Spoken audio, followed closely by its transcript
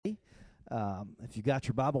If you got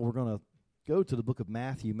your Bible, we're going to go to the book of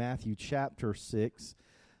Matthew, Matthew chapter 6.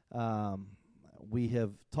 We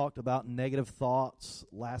have talked about negative thoughts.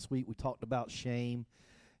 Last week we talked about shame.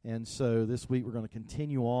 And so this week we're going to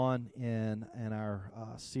continue on in our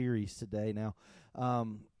series today. Now,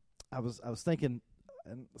 I was thinking,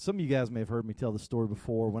 and some of you guys may have heard me tell this story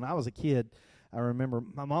before. When I was a kid, I remember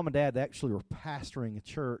my mom and dad actually were pastoring a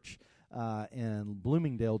church in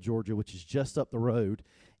Bloomingdale, Georgia, which is just up the road.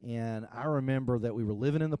 And I remember that we were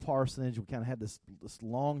living in the parsonage. We kind of had this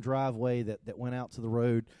long driveway that went out to the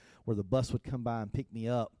road where the bus would come by and pick me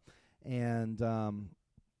up. And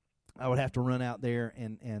I would have to run out there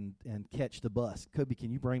and catch the bus. Kobe, can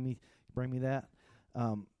you bring me that?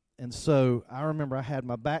 And so I remember I had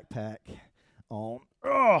my backpack on,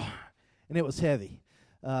 and it was heavy.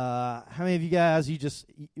 How many of you guys,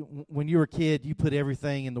 when you were a kid, you put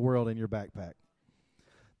everything in the world in your backpack?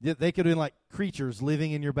 They could have been like creatures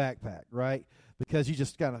living in your backpack, right? Because you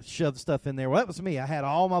just kind of shoved stuff in there. Well, that was me. I had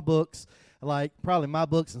all my books, like probably my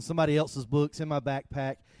books and somebody else's books in my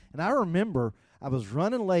backpack. And I remember I was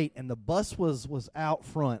running late, and the bus was out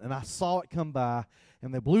front, and I saw it come by,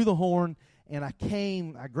 and they blew the horn, and I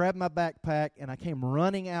grabbed my backpack, and I came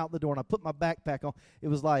running out the door, and I put my backpack on. It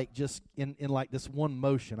was like just in like this one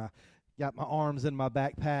motion. I got my arms in my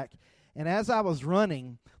backpack, and as I was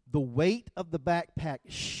running, the weight of the backpack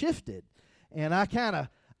shifted, and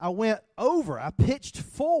I went over. I pitched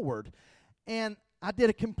forward, and I did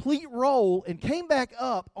a complete roll and came back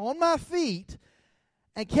up on my feet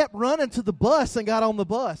and kept running to the bus and got on the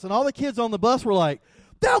bus. And all the kids on the bus were like,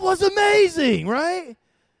 "That was amazing," right?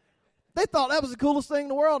 They thought that was the coolest thing in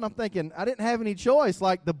the world. And I'm thinking, I didn't have any choice.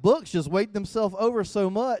 Like, the books just weighed themselves over so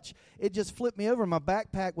much, it just flipped me over. My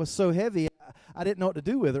backpack was so heavy, I didn't know what to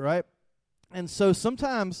do with it, right? And so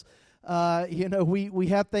sometimes, we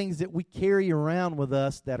have things that we carry around with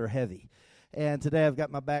us that are heavy. And today I've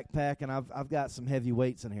got my backpack, and I've got some heavy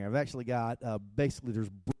weights in here. I've actually got, basically there's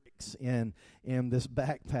bricks in this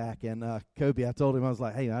backpack. And Kobe, I told him, I was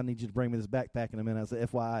like, "Hey, I need you to bring me this backpack in a minute." I said,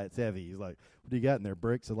 "FYI, it's heavy." He's like, "What do you got in there,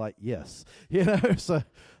 bricks?" I'm like, "Yes." So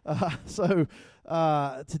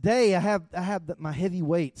today I have my heavy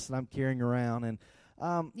weights that I'm carrying around.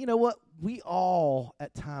 And you know what? We all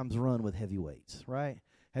at times run with heavy weights, right?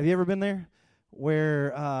 Have you ever been there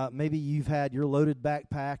where maybe you've had your loaded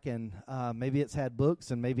backpack, and maybe it's had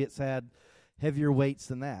books, and maybe it's had heavier weights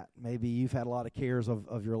than that? Maybe you've had a lot of cares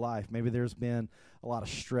of your life. Maybe there's been a lot of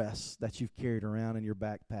stress that you've carried around in your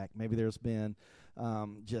backpack. Maybe there's been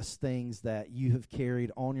just things that you have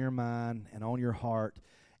carried on your mind and on your heart,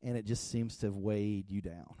 and it just seems to have weighed you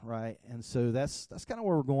down, right? And so that's kind of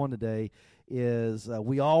where we're going today. Is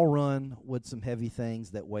we all run with some heavy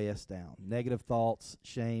things that weigh us down. Negative thoughts,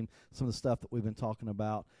 shame, some of the stuff that we've been talking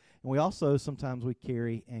about. And we also, sometimes we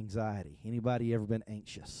carry anxiety. Anybody ever been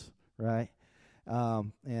anxious, right?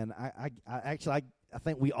 And I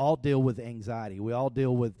think we all deal with anxiety. We all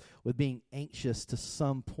deal with being anxious to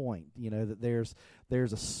some point. You know, that there's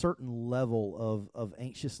a certain level of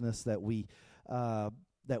anxiousness that we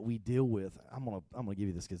deal with. I'm gonna give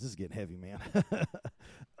you this because this is getting heavy, man.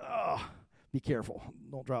 Be careful,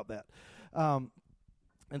 don't drop that.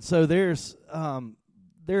 And so there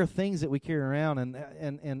are things that we carry around,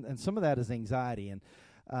 and some of that is anxiety. And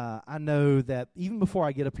I know that even before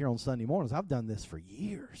I get up here on Sunday mornings, I've done this for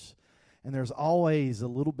years. And there's always a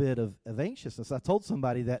little bit of anxiousness. I told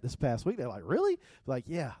somebody that this past week. They're like, "Really?" Like,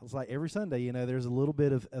 yeah. It's like every Sunday, there's a little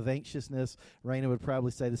bit of anxiousness. Raina would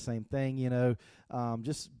probably say the same thing,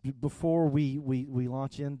 just before we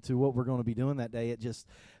launch into what we're going to be doing that day.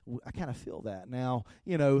 I kind of feel that. Now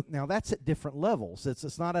that's at different levels.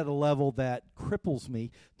 It's not at a level that cripples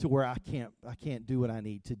me to where I can't do what I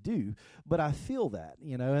need to do, but I feel that,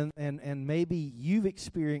 and maybe you've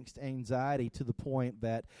experienced anxiety to the point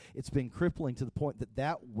that it's been crippling to the point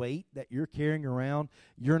that weight that you're carrying around,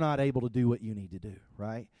 you're not able to do what you need to do,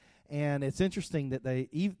 right? And it's interesting that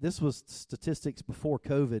this was statistics before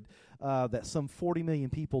COVID, that some 40 million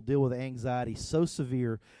people deal with anxiety so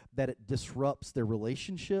severe that it disrupts their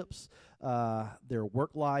relationships, their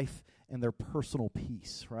work life, and their personal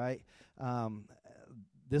peace, right?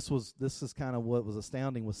 This is kind of what was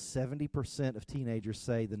astounding, was 70% of teenagers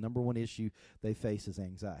say the number one issue they face is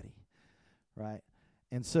anxiety, right?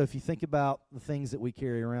 And so if you think about the things that we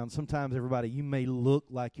carry around, sometimes you may look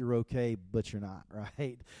like you're okay, but you're not,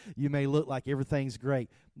 right? You may look like everything's great,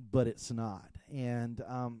 but it's not. And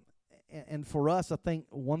for us, I think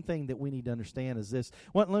one thing that we need to understand is this.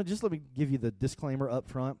 Let me give you the disclaimer up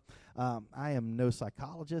front. I am no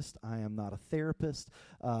psychologist. I am not a therapist.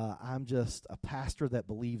 I'm just a pastor that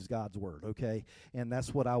believes God's word, okay? And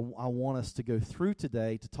that's what I want us to go through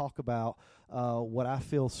today, to talk about what I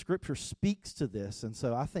feel Scripture speaks to this. And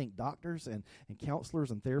so I think doctors and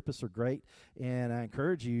counselors and therapists are great, and I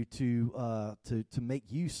encourage you to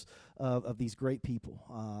make use of these great people,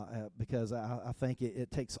 because I think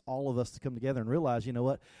it takes all of us to come together and realize, you know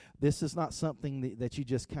what, this is not something that you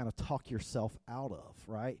just kind of talk yourself out of,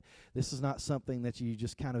 right? This is not something that you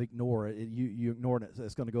just kind of ignore. You ignore it,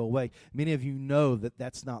 it's going to go away. Many of you know that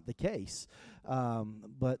that's not the case.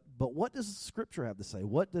 But what does Scripture have to say?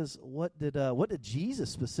 What did Jesus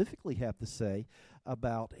specifically have to say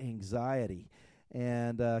about anxiety?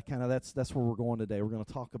 And kind of that's where we're going today. We're going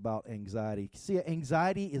to talk about anxiety. See,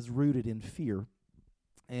 anxiety is rooted in fear.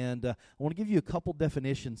 And I want to give you a couple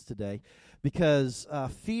definitions today, because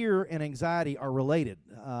fear and anxiety are related.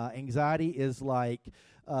 Anxiety is like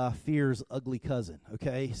fear's ugly cousin,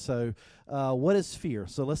 okay? So what is fear?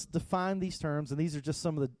 So let's define these terms, and these are just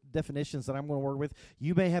some of the definitions that I'm going to work with.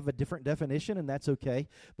 You may have a different definition, and that's okay,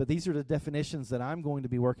 but these are the definitions that I'm going to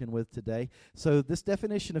be working with today. So this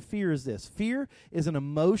definition of fear is this. Fear is an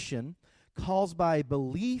emotion caused by a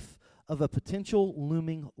belief of a potential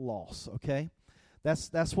looming loss, okay?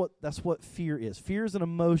 That's what fear is. Fear is an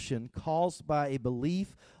emotion caused by a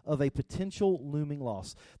belief of a potential looming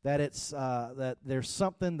loss. That it's that there's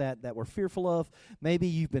something that we're fearful of. Maybe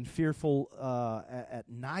you've been fearful at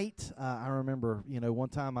night. I remember, one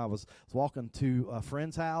time I was walking to a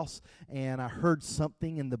friend's house and I heard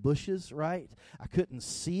something in the bushes. Right, I couldn't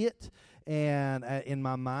see it. And in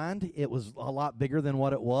my mind, it was a lot bigger than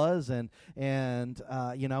what it was, and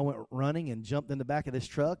I went running and jumped in the back of this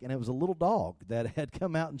truck, and it was a little dog that had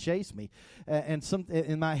come out and chased me. And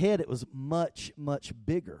in my head, it was much, much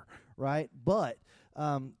bigger, right? But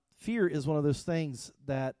fear is one of those things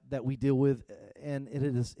that we deal with, and it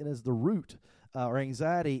is the root. Or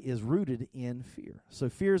anxiety is rooted in fear. So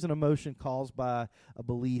fear is an emotion caused by a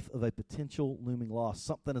belief of a potential looming loss.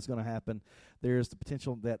 Something is going to happen. There's the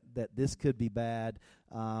potential that this could be bad.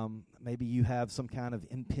 Maybe you have some kind of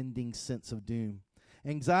impending sense of doom.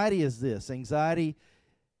 Anxiety is this. Anxiety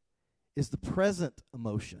is the present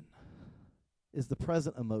emotion. Is the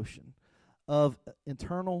present emotion of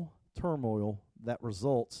internal turmoil that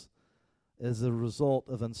results as a result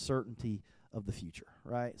of uncertainty of the future,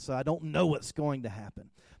 right? So I don't know what's going to happen,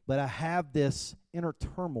 but I have this inner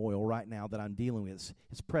turmoil right now that I'm dealing with.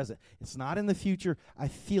 It's present. It's not in the future. I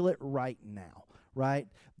feel it right now, right?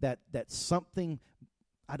 That something,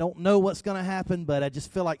 I don't know what's going to happen, but I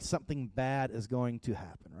just feel like something bad is going to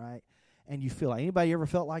happen, right? And you feel like, anybody ever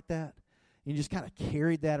felt like that? You just kind of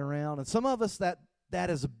carried that around. And some of us, that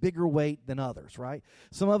is a bigger weight than others, right?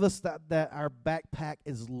 Some of us that our backpack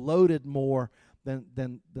is loaded more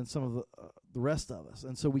than some of the rest of us.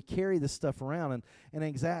 And so we carry this stuff around, and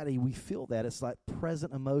anxiety, we feel that. It's like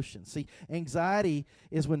present emotion. See, anxiety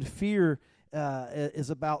is when fear is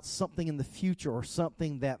about something in the future or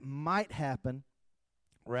something that might happen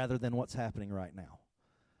rather than what's happening right now,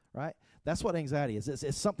 right? That's what anxiety is.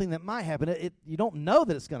 It's something that might happen. You don't know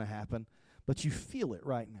that it's going to happen, but you feel it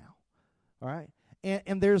right now, all right?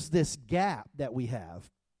 And there's this gap that we have.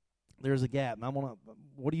 There's a gap. And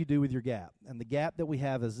what do you do with your gap? And the gap that we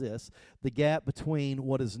have is this: the gap between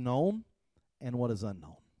what is known and what is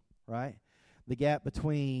unknown, right? The gap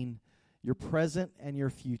between your present and your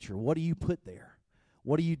future. What do you put there?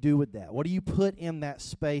 What do you do with that? What do you put in that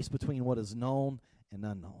space between what is known and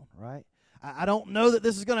unknown, right? I don't know that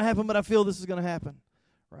this is going to happen, but I feel this is going to happen,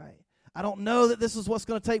 right? I don't know that this is what's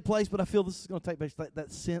going to take place, but I feel this is going to take place.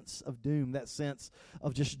 That sense of doom, that sense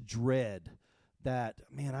of just dread. That,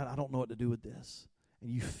 man, I don't know what to do with this.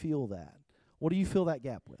 And you feel that. What do you fill that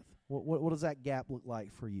gap with? What does that gap look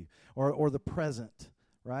like for you? Or the present,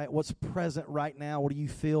 right? What's present right now? What do you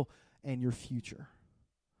feel? And your future.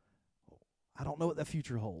 I don't know what the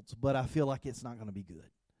future holds, but I feel like it's not going to be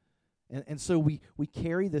good. And so we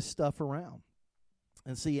carry this stuff around.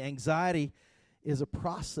 And see, anxiety is a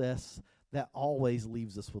process that always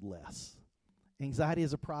leaves us with less. Anxiety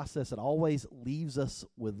is a process that always leaves us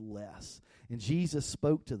with less. And Jesus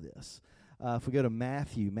spoke to this. If we go to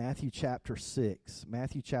Matthew chapter 6.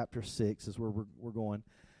 Matthew chapter 6 is where we're going.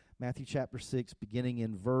 Matthew chapter 6, beginning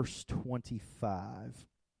in verse 25.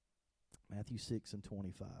 Matthew 6 and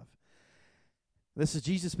 25. This is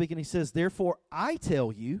Jesus speaking. He says, "Therefore I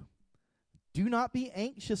tell you, do not be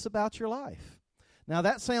anxious about your life." Now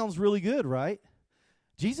that sounds really good, right?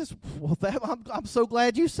 Jesus, well, I'm so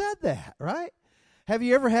glad you said that, right? Have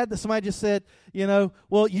you ever had that somebody just said,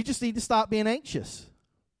 well, you just need to stop being anxious?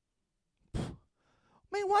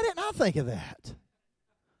 Man, why didn't I think of that?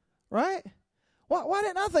 right? Why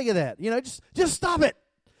didn't I think of that? Just stop it.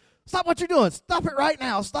 Stop what you're doing. Stop it right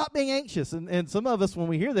now. Stop being anxious. And some of us, when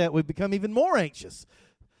we hear that, we become even more anxious.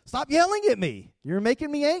 Stop yelling at me. You're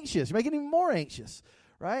making me anxious. You're making me more anxious,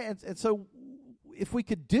 right? And so if we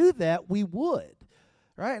could do that, we would,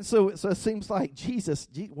 right? And so it seems like Jesus,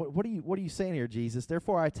 what are you saying here, Jesus?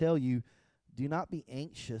 Therefore, I tell you, do not be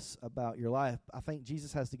anxious about your life. I think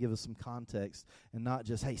Jesus has to give us some context and not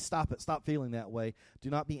just, hey, stop it. Stop feeling that way. Do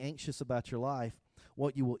not be anxious about your life,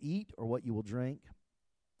 what you will eat or what you will drink,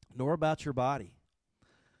 nor about your body,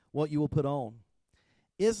 what you will put on.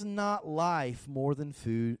 Is not life more than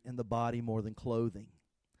food, and the body more than clothing?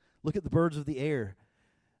 Look at the birds of the air.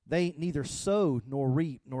 They neither sow nor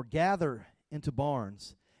reap nor gather into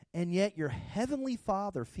barns, and yet your heavenly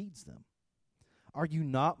Father feeds them. Are you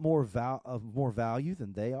not of more value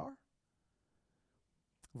than they are?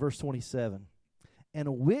 Verse 27.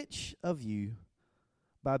 And which of you,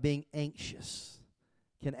 by being anxious,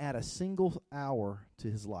 can add a single hour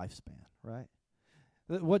to his lifespan, right?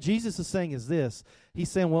 What Jesus is saying is this.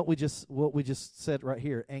 He's saying what we just said right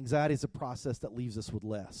here. Anxiety is a process that leaves us with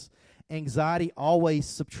less. Anxiety always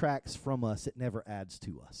subtracts from us. It never adds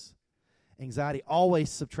to us. Anxiety always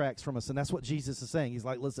subtracts from us, and that's what Jesus is saying. He's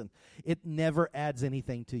like, listen, it never adds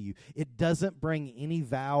anything to you. It doesn't bring any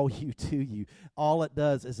value to you. All it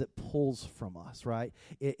does is it pulls from us, right?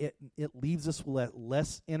 It leaves us with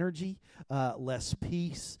less energy, less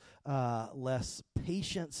peace, less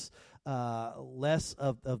patience, less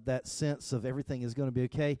of that sense of everything is going to be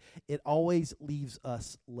okay. It always leaves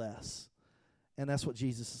us less. And that's what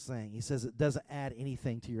Jesus is saying. He says it doesn't add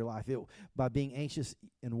anything to your life. By being anxious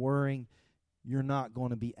and worrying, you're not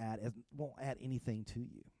going to be it won't add anything to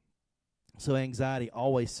you. So anxiety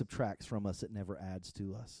always subtracts from us. It never adds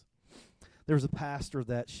to us. There was a pastor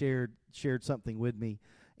that shared something with me,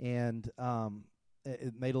 and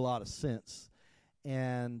it made a lot of sense.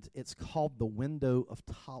 And it's called the window of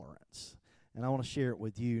tolerance. And I want to share it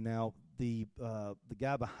with you. Now, the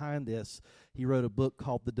guy behind this, he wrote a book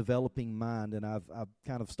called The Developing Mind, and I've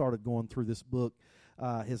kind of started going through this book.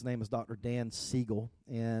 His name is Dr. Dan Siegel,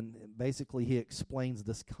 and basically he explains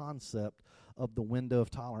this concept of the window of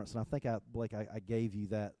tolerance. And I think Blake, I gave you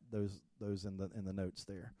those in the notes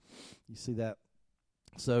there. You see that?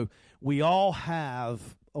 So we all have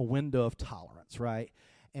a window of tolerance, right?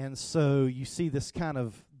 And so you see this kind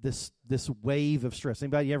of this wave of stress.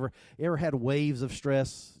 Anybody ever had waves of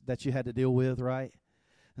stress that you had to deal with, right?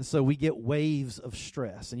 And so we get waves of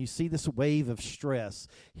stress, and you see this wave of stress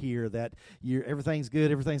here that everything's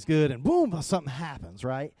good, and boom, something happens,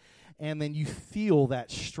 right? And then you feel that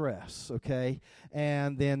stress, okay?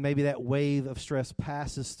 And then maybe that wave of stress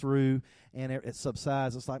passes through, and it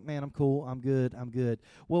subsides. It's like, man, I'm cool, I'm good.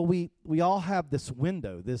 Well, we all have this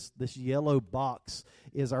window. This yellow box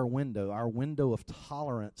is our window of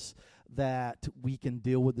tolerance that we can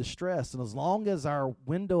deal with the stress. And as long as our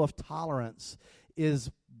window of tolerance is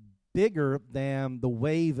bigger than the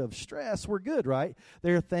wave of stress, we're good, right?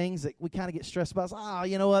 There are things that we kind of get stressed about.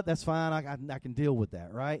 You know what? That's fine. I can deal with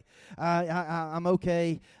that, right? I'm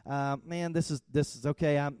okay. Man, this is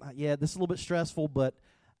okay. This is a little bit stressful, but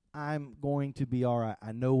I'm going to be all right.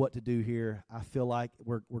 I know what to do here. I feel like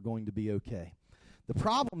we're going to be okay. The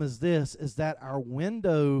problem is that our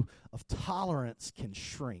window of tolerance can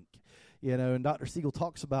shrink. And Dr. Siegel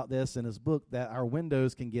talks about this in his book, that our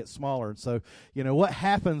windows can get smaller. And so, what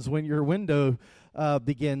happens when your window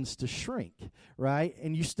begins to shrink, right?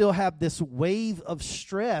 And you still have this wave of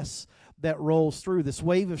stress that rolls through,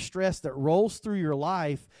 your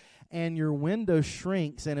life, and your window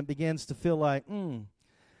shrinks, and it begins to feel like,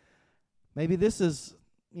 maybe this is,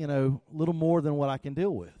 a little more than what I can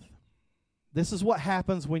deal with. This is what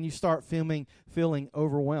happens when you start feeling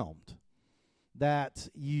overwhelmed. That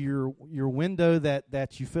your window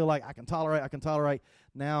that you feel like I can tolerate,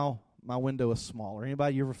 now my window is smaller.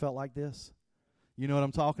 Anybody, you ever felt like this? You know what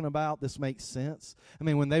I'm talking about? This makes sense. I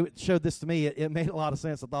mean, when they showed this to me, it made a lot of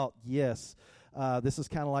sense. I thought, yes, this is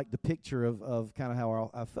kind of like the picture of kind of how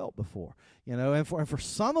I felt before. And for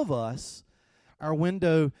some of us, our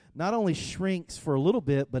window not only shrinks for a little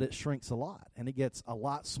bit, but it shrinks a lot, and it gets a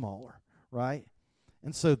lot smaller, right?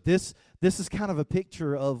 And so this is kind of a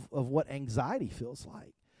picture of what anxiety feels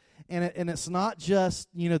like. And it's not just,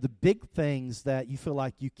 the big things that you feel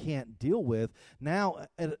like you can't deal with. Now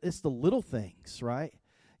it's the little things, right?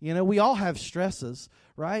 We all have stresses,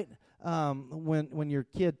 right? When your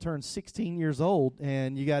kid turns 16 years old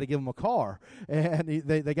and you got to give them a car, and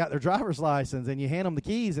they got their driver's license, and you hand them the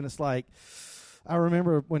keys, and it's like, I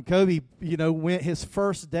remember when Kobe, went his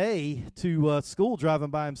first day to school driving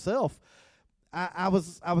by himself. I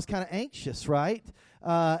was kind of anxious, right?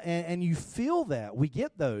 and you feel that. We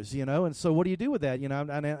get those, and so what do you do with that? And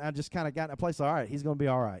I just kind of got in a place, all right, he's going to be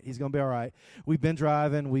all right. He's going to be all right. We've been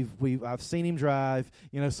driving. I've seen him drive.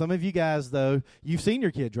 Some of you guys, though, you've seen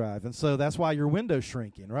your kid drive, and so that's why your window's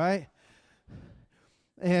shrinking, right?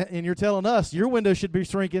 And you're telling us your window should be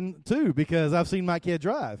shrinking too because I've seen my kid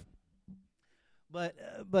drive. But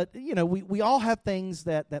we all have things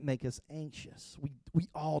that make us anxious. We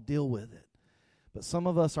all deal with it. But some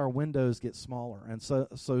of us, our windows get smaller. And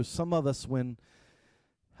so some of us, when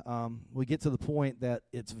we get to the point that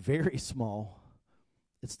it's very small,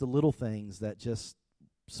 it's the little things that just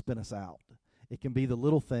spin us out. It can be the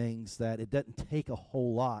little things that it doesn't take a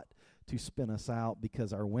whole lot to spin us out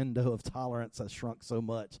because our window of tolerance has shrunk so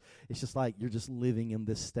much. It's just like you're just living in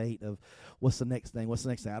this state of what's the next thing? What's the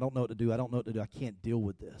next thing? I don't know what to do. I can't deal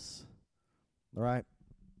with this. All right?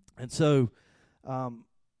 And so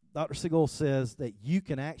Dr. Siegel says that you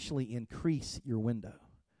can actually increase your window.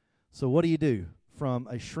 So what do? From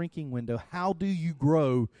a shrinking window, how do you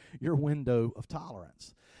grow your window of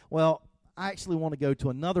tolerance? Well, I actually want to go to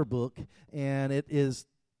another book, and it is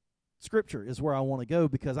Scripture is where I want to go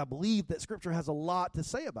because I believe that Scripture has a lot to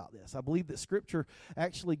say about this. I believe that Scripture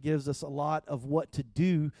actually gives us a lot of what to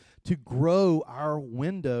do to grow our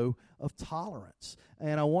window of tolerance.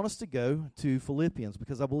 And I want us to go to Philippians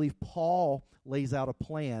because I believe Paul lays out a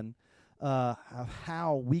plan of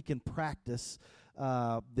how we can practice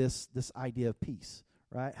this idea of peace,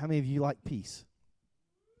 right? How many of you like peace?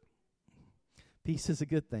 Peace is a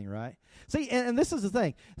good thing, right? See, and this is the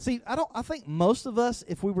thing. See, I think most of us,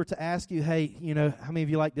 if we were to ask you, hey, how many of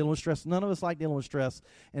you like dealing with stress? None of us like dealing with stress,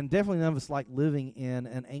 and definitely none of us like living in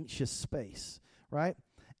an anxious space, right?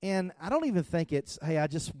 And I don't even think it's, hey, I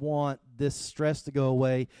just want this stress to go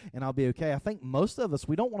away and I'll be okay. I think most of us,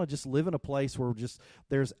 we don't want to just live in a place where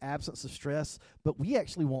there's absence of stress, but we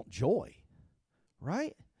actually want joy,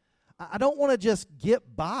 right? I don't want to just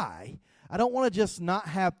get by. I don't want to just not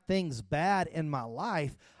have things bad in my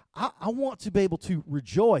life. I want to be able to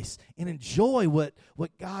rejoice and enjoy what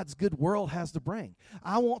God's good world has to bring.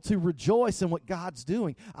 I want to rejoice in what God's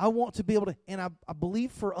doing. I want to be able to, and I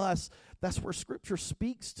believe for us, that's where Scripture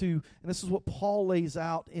speaks to, and this is what Paul lays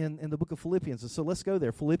out in the book of Philippians. And so let's go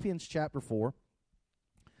there. Philippians chapter 4.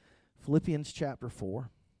 Philippians chapter 4.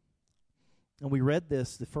 And we read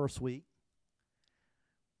this the first week.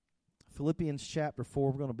 Philippians chapter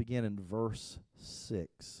 4, we're going to begin in verse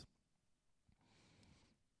 6.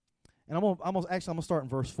 And I'm going to start in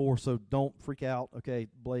verse 4, so don't freak out, okay,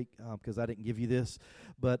 Blake, because I didn't give you this.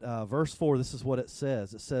 But verse 4, this is what it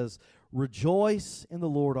says. It says, rejoice in the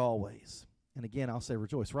Lord always. And again, I'll say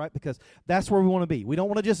rejoice, right? Because that's where we want to be. We don't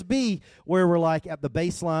want to just be where we're like at the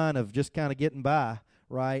baseline of just kind of getting by,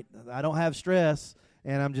 right? I don't have stress,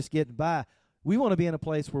 and I'm just getting by. We want to be in a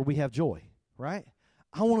place where we have joy, right?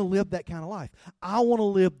 I want to live that kind of life. I want to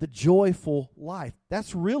live the joyful life.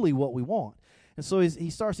 That's really what we want. And so he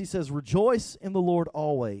says, rejoice in the Lord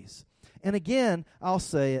always. And again, I'll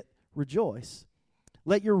say it, rejoice.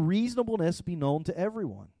 Let your reasonableness be known to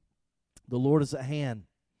everyone. The Lord is at hand.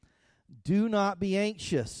 Do not be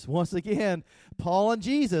anxious. Once again, Paul and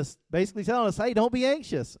Jesus basically telling us, hey, don't be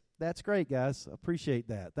anxious. That's great, guys. Appreciate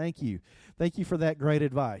that. Thank you. Thank you for that great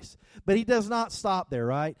advice. But he does not stop there,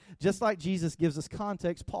 right? Just like Jesus gives us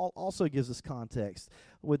context, Paul also gives us context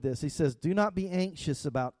with this. He says, do not be anxious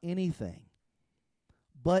about anything,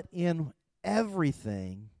 but in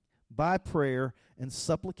everything, by prayer and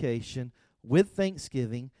supplication, with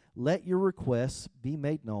thanksgiving, let your requests be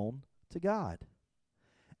made known to God.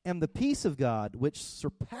 And the peace of God, which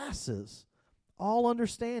surpasses all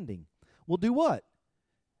understanding, will do what?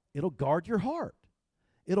 It'll guard your heart.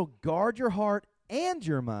 It'll guard your heart and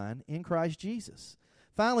your mind in Christ Jesus.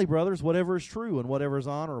 Finally, brothers, whatever is true and whatever is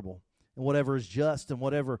honorable and whatever is just and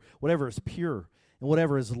whatever is pure and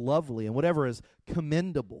whatever is lovely and whatever is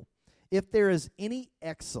commendable, if there is any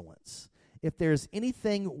excellence, if there is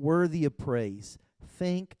anything worthy of praise,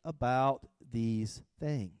 think about these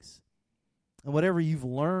things. And whatever you've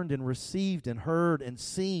learned and received and heard and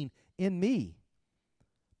seen in me,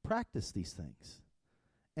 practice these things.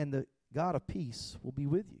 And the God of peace will be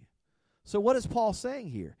with you. So what is Paul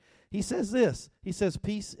saying here? He says this. He says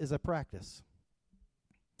peace is a practice.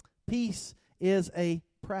 Peace is a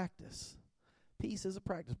practice. Peace is a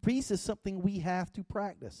practice. Peace is something we have to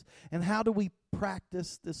practice. And how do we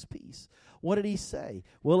practice this peace? What did he say?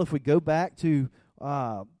 Well, if we go back to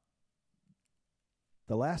the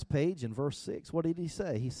last page in verse 6, what did he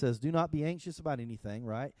say? He says, do not be anxious about anything,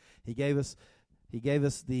 right? He gave us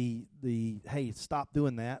the hey, stop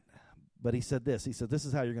doing that. But he said this. He said, this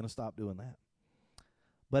is how you're going to stop doing that.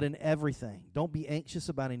 But in everything, don't be anxious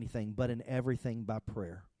about anything, but in everything by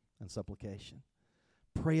prayer and supplication.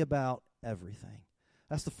 Pray about everything.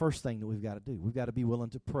 That's the first thing that we've got to do. We've got to be willing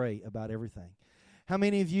to pray about everything. How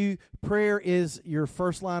many of you, prayer is your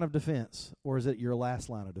first line of defense, or is it your last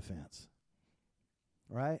line of defense?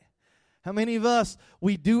 Right? How many of us,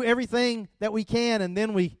 we do everything that we can and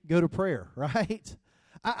then we go to prayer, right?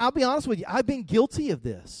 I'll be honest with you, I've been guilty of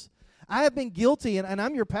this. I have been guilty, and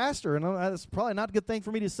I'm your pastor, and that's probably not a good thing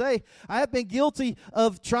for me to say. I have been guilty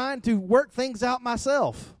of trying to work things out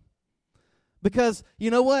myself. Because,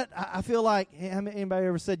 you know what? I feel like, anybody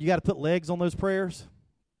ever said you got to put legs on those prayers?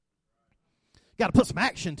 Got to put some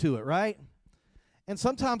action to it, right? And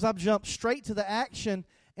sometimes I've jumped straight to the action,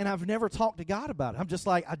 and I've never talked to God about it. I'm just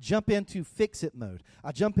like, I jump into fix-it mode.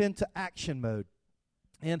 I jump into action mode.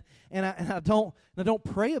 And I don't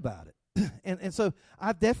pray about it. And so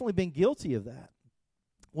I've definitely been guilty of that.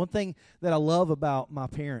 One thing that I love about my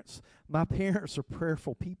parents are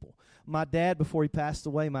prayerful people. My dad, before he passed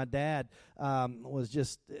away, was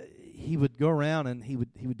just, he would go around and he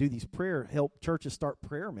would do these help churches start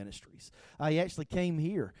prayer ministries. He actually came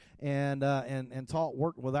here and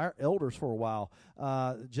worked with our elders for a while,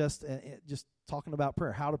 just talking about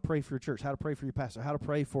prayer, how to pray for your church, how to pray for your pastor, how to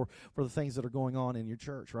pray for the things that are going on in your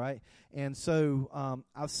church, right? And so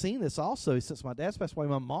I've seen this also since my dad's passed away.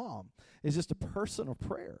 My mom is just a person of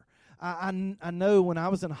prayer. I know when I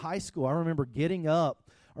was in high school, I remember getting up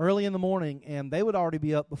early in the morning, and they would already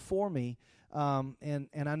be up before me, and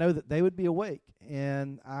I know that they would be awake,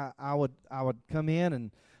 and I would come in,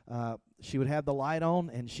 and she would have the light on,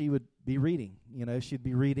 and she would be reading. You know, she'd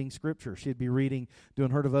be reading scripture. She'd be doing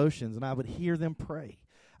her devotions, and I would hear them pray.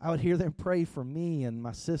 I would hear them pray for me and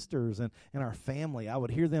my sisters and our family. I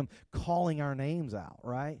would hear them calling our names out,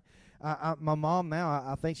 right? My mom now,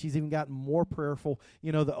 I think she's even gotten more prayerful,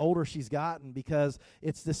 you know, the older she's gotten, because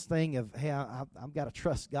it's this thing of, hey, I've got to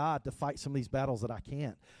trust God to fight some of these battles that I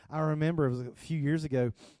can't. I remember it was a few years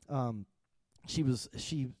ago,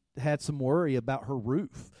 she had some worry about her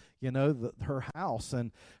roof, you know, her house.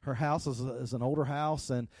 And her house is an older house,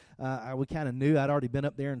 and we kind of knew. I'd already been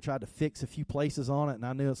up there and tried to fix a few places on it, and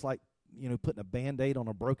I knew it's like, you know, putting a Band-Aid on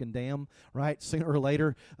a broken dam, right? Sooner or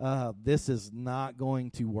later, this is not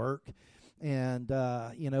going to work. And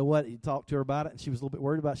you know what? You talked to her about it, and she was a little bit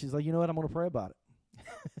worried about it. She's like, you know what? I'm going to pray about it.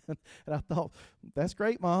 And I thought, that's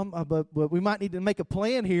great, Mom, but we might need to make a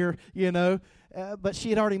plan here, you know. But she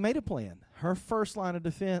had already made a plan. Her first line of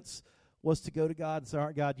defense was to go to God and say, all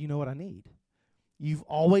right, God, you know what I need. You've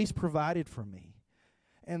always provided for me.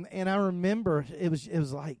 And I remember it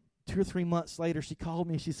was like 2 or 3 months later, she called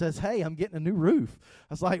me and she says, hey, I'm getting a new roof.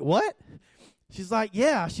 I was like, what? She's like,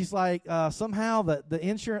 yeah. She's like, somehow the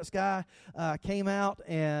insurance guy came out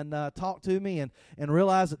and talked to me and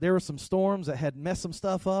realized that there were some storms that had messed some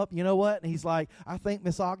stuff up. You know what? And he's like, I think,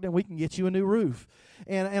 Miss Ogden, we can get you a new roof.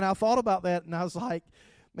 And I thought about that, and I was like,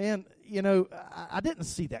 man, you know, I didn't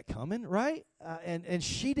see that coming, right? And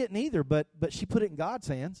she didn't either, but she put it in God's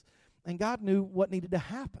hands, and God knew what needed to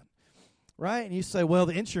happen. Right? And you say, well,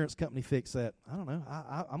 the insurance company fixed that. I don't know.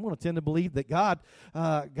 I'm going to tend to believe that God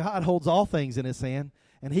holds all things in his hand,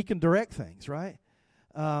 and he can direct things, right?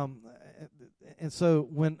 And so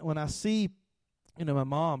when I see, you know, my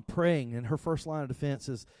mom praying, and her first line of defense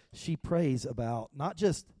is she prays about not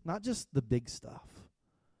just the big stuff.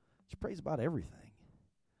 She prays about everything.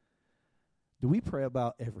 Do we pray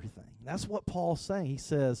about everything? That's what Paul's saying. He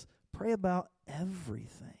says, pray about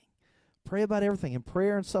everything. Pray about everything. In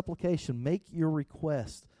prayer and supplication, make your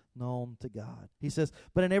request known to God. He says,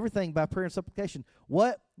 but in everything by prayer and supplication,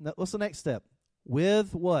 what's the next step?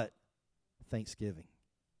 With what? Thanksgiving.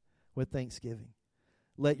 With thanksgiving.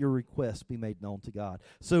 Let your request be made known to God.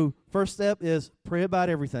 So first step is pray about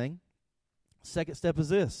everything. Second step is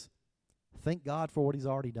this. Thank God for what he's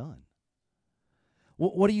already done.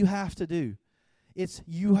 What do you have to do?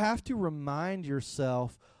 You have to remind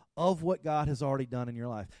yourself of what God has already done in your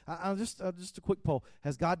life. Just a quick poll.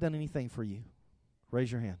 Has God done anything for you?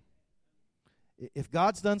 Raise your hand. If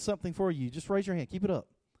God's done something for you, just raise your hand. Keep it up.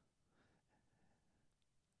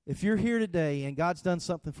 If you're here today and God's done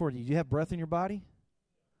something for you, do you have breath in your body?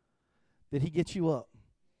 Did he get you up?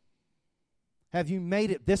 Have you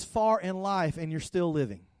made it this far in life and you're still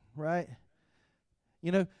living, right?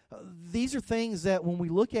 You know, these are things that when we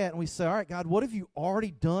look at and we say, all right, God, what have you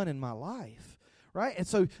already done in my life? Right? And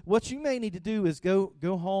so what you may need to do is go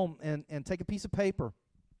home and take a piece of paper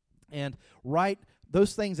and write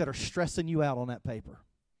those things that are stressing you out on that paper.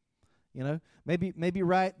 You know, maybe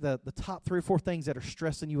write the top 3 or 4 things that are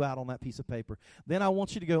stressing you out on that piece of paper. Then I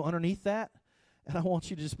want you to go underneath that, and I want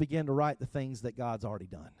you to just begin to write the things that God's already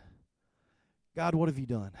done. God, what have you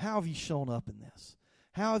done? How have you shown up in this?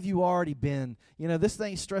 How have you already been? This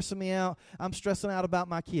thing's stressing me out. I'm stressing out about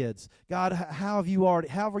my kids. God, how have you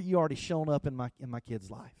already shown up in my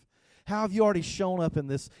kid's life? How have you already shown up in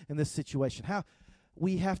this situation? How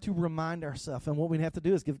we have to remind ourselves, and what we have to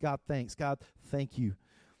do is give God thanks. God, thank you.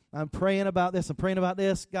 I'm praying about this. I'm praying about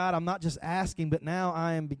this. God, I'm not just asking, but now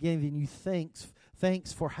I am giving you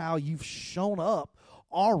thanks for how you've shown up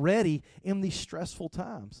already in these stressful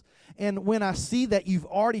times. And when I see that you've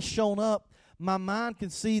already shown up, my mind can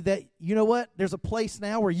see that, you know what, there's a place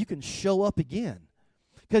now where you can show up again.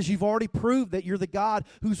 Because you've already proved that you're the God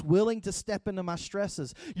who's willing to step into my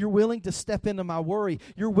stresses. You're willing to step into my worry.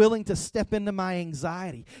 You're willing to step into my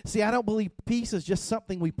anxiety. See, I don't believe peace is just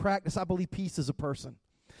something we practice. I believe peace is a person.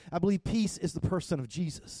 I believe peace is the person of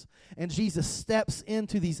Jesus. And Jesus steps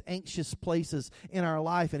into these anxious places in our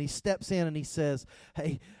life, and he steps in and he says,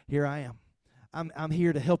 hey, here I am. I'm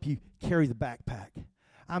here to help you carry the backpack.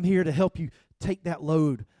 I'm here to help you take that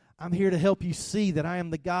load. I'm here to help you see that I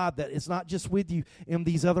am the God that is not just with you in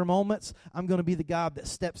these other moments. I'm going to be the God that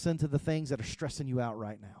steps into the things that are stressing you out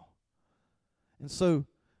right now. And so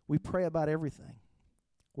we pray about everything.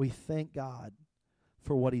 We thank God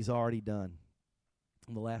for what he's already done.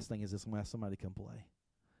 And the last thing is this. I'm going to ask somebody to come play.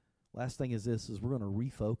 Last thing is this, is we're going to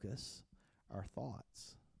refocus our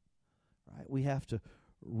thoughts. Right? We have to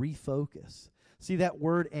refocus. See, that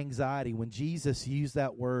word anxiety, when Jesus used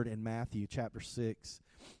that word in Matthew chapter 6,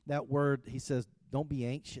 that word, he says, don't be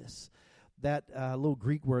anxious. That little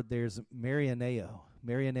Greek word there is marianeo.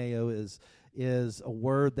 Marianeo is a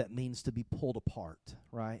word that means to be pulled apart,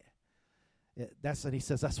 right? And he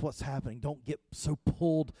says that's what's happening. Don't get so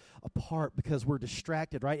pulled apart because we're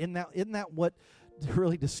distracted, right? Isn't that what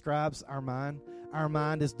really describes our mind? Our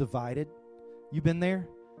mind is divided. You been there?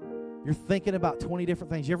 You're thinking about 20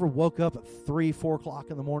 different things. You ever woke up at 3, 4 o'clock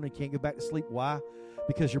in the morning and can't go back to sleep? Why?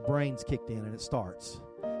 Because your brain's kicked in and it starts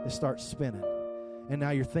spinning. And now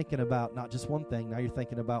you're thinking about not just one thing. Now you're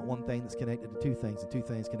thinking about one thing that's connected to 2 things, and 2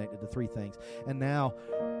 things connected to 3 things. And now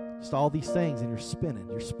just all these things, and you're spinning.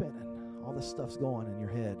 All this stuff's going in your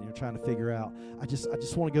head, and you're trying to figure out, I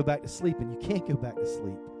just want to go back to sleep, and you can't go back to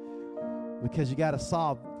sleep because you got to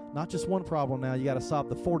solve not just one problem now, you got to solve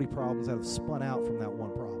the 40 problems that have spun out from that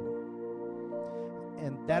one problem.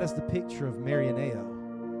 And that is the picture of marianeo,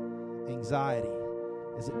 anxiety,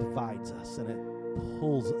 as it divides us and it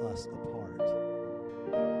pulls us apart.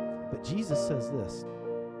 But Jesus says this.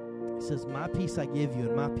 He says, my peace I give you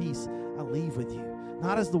and my peace I leave with you.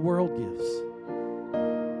 Not as the world gives,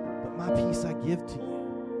 but my peace I give to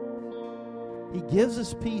you. He gives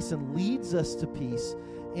us peace and leads us to peace.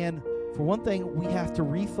 And for one thing, we have to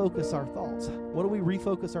refocus our thoughts. What do we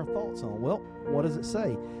refocus our thoughts on? Well, what does it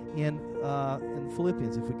say in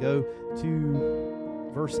Philippians? If we go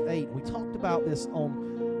to verse 8, we talked about this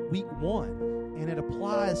on week 1, and it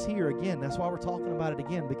applies here again. That's why we're talking about it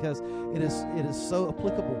again, because it is so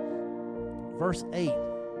applicable. Verse 8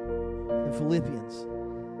 in Philippians,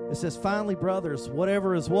 it says, finally, brothers,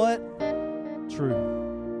 whatever is what? True.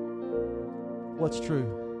 What's true?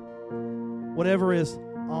 Whatever is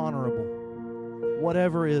honorable,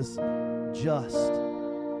 whatever is just,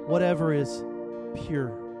 whatever is pure,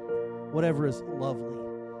 whatever is lovely.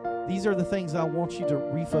 These are the things I want you to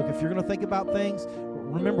refocus. If you're going to think about things,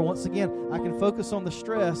 remember, once again, I can focus on the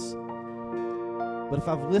stress, but if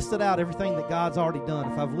I've listed out everything that God's already done,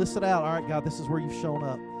 if I've listed out, all right, God, this is where you've shown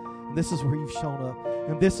up, and this is where you've shown up,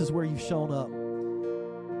 and this is where you've shown up.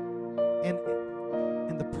 And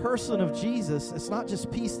in the person of Jesus, it's not just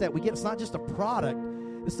peace that we get, it's not just a product.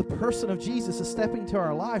 It's the person of Jesus is stepping into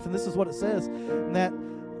our life. And this is what it says, that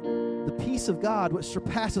the peace of God, which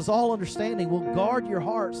surpasses all understanding, will guard your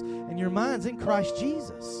hearts and your minds in Christ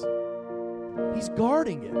Jesus. He's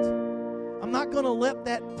guarding it. I'm not going to let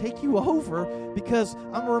that take you over, because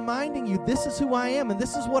I'm reminding you this is who I am and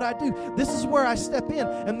this is what I do. This is where I step in,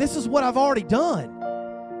 and this is what I've already done.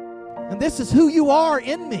 And this is who you are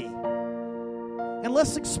in me. And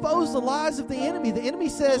let's expose the lies of the enemy. The enemy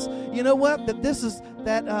says, you know what, that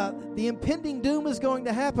the impending doom is going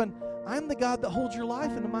to happen. I'm the God that holds your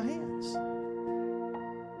life into my hands.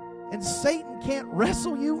 And Satan can't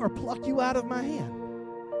wrestle you or pluck you out of my hand.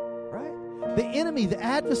 Right? The enemy, the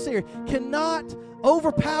adversary, cannot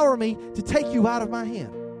overpower me to take you out of my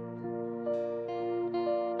hand.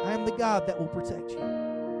 I am the God that will protect you.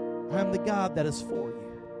 I am the God that is for you.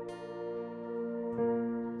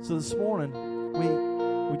 So this morning, we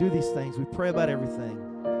do these things. We pray about everything.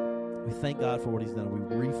 We thank God for what he's done. We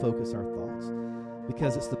refocus our thoughts,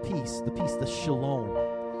 because it's the peace, the shalom.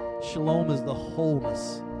 Shalom is the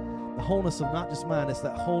wholeness wholeness of not just mind, it's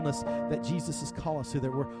that wholeness that Jesus has called us to,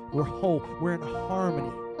 that we're whole, we're in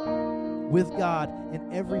harmony with God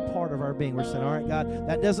in every part of our being. We're saying, all right, God,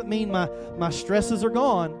 that doesn't mean my stresses are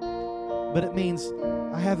gone, but it means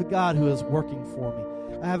I have a God who is working for me.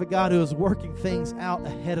 I have a God who is working things out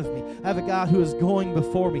ahead of me. I have a God who is going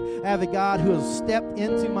before me. I have a God who has stepped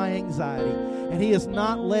into my anxiety, and He is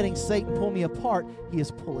not letting Satan pull me apart. He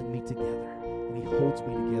is pulling me together, and He holds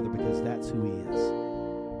me together because that's who He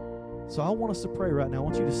is. So I want us to pray right now. I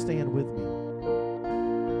want you to stand with me.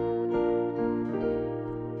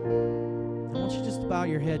 I want you just to bow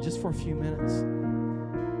your head just for a few minutes.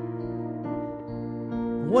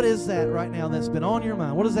 What is that right now that's been on your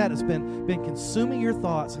mind? What is that that's been consuming your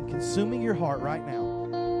thoughts and consuming your heart right now?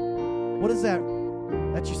 What is that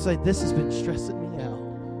you say, this has been stressing me out?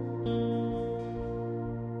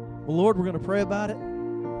 Well, Lord, we're going to pray about it.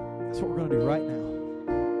 That's what we're going to do right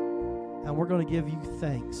now. And we're going to give you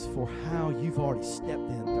thanks for how you've already stepped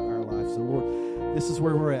into our lives. So, Lord, this is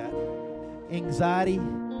where we're at. Anxiety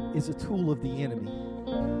is a tool of the enemy.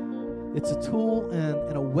 It's a tool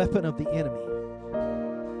and a weapon of the enemy.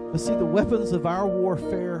 But see, the weapons of our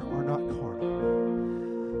warfare are not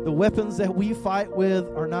carnal. The weapons that we fight with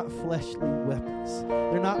are not fleshly weapons.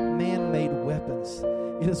 They're not man-made weapons.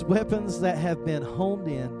 It is weapons that have been honed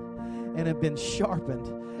in and have been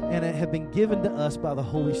sharpened and have been given to us by the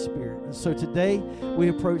Holy Spirit. And so today, we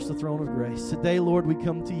approach the throne of grace. Today, Lord, we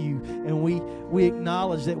come to you, and we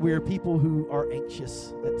acknowledge that we are people who are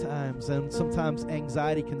anxious at times, and sometimes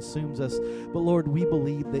anxiety consumes us. But, Lord, we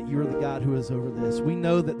believe that you're the God who is over this. We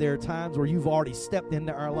know that there are times where you've already stepped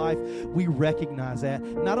into our life. We recognize that.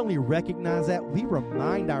 Not only recognize that, we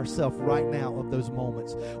remind ourselves right now of those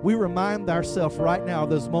moments. We remind ourselves right now of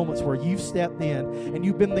those moments where you've stepped in, and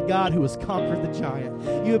you've been the God who has conquered the giant.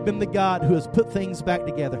 You have been the God who has put things back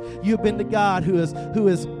together. You have been the God who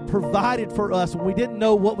has provided for us when we didn't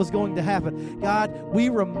know what was going to happen. God, we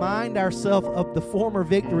remind ourselves of the former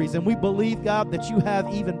victories, and we believe, God, that you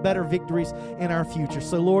have even better victories in our future.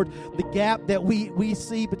 So, Lord, the gap that we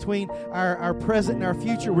see between our present and our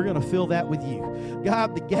future, we're going to fill that with you.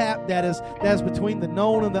 God, the gap that is between the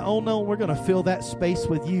known and the unknown, we're going to fill that space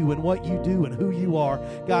with you and what you do and who you are.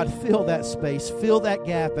 God, fill that space, fill that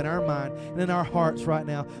gap in our mind and in our hearts right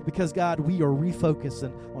now, because, God, we are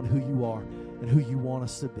refocusing on who you are and who you want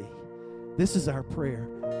us to be. This is our prayer.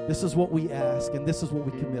 This is what we ask, and this is what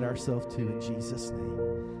we commit ourselves to in Jesus' name.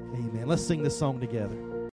 Amen. Let's sing this song together.